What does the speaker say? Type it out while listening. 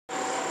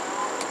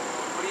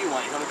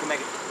want? You come make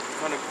a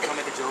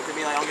joke at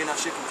me? Like, I don't get enough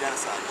shit from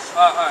genocide.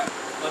 Alright.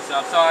 Listen,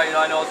 I'm sorry,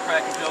 I know I was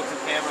cracking jokes on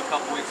camera a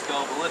couple weeks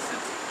ago, but listen,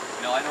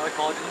 I know I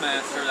called you the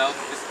minister, that was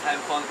just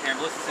having fun on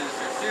camera. Listen,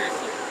 Sinister,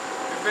 seriously,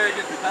 you're a very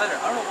good competitor.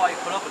 I don't know why you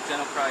put up with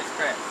Geno Cry's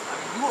crap. I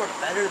mean, you are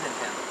better than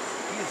him.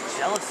 He is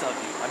jealous of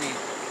you. I mean,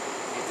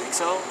 you think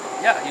so?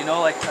 Yeah, you're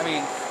a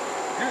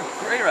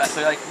great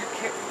wrestler,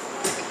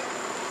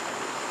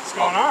 What's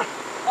going on?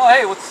 Oh,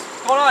 hey, what's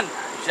going on,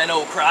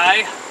 Geno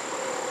Cry?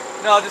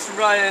 No, just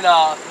reminding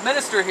the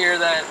minister here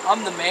that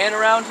I'm the man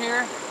around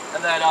here,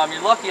 and that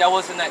you're lucky I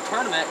was in that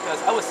tournament because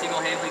I was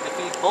single-handedly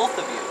defeat both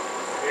of you.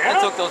 Yeah? I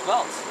took those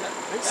belts. Yeah.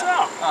 Think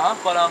so?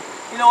 But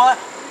you know what?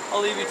 I'll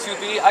leave you to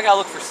be. I gotta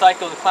look for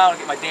Psycho the Clown and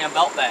get my damn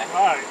belt back.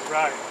 Right.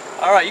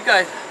 Alright, you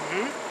guys.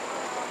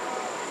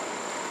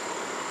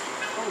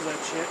 What was that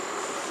shit?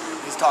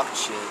 He's talking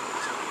shit.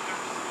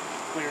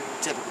 Clearly.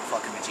 Typical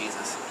fucking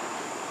Vegesus.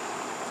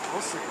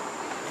 We'll see.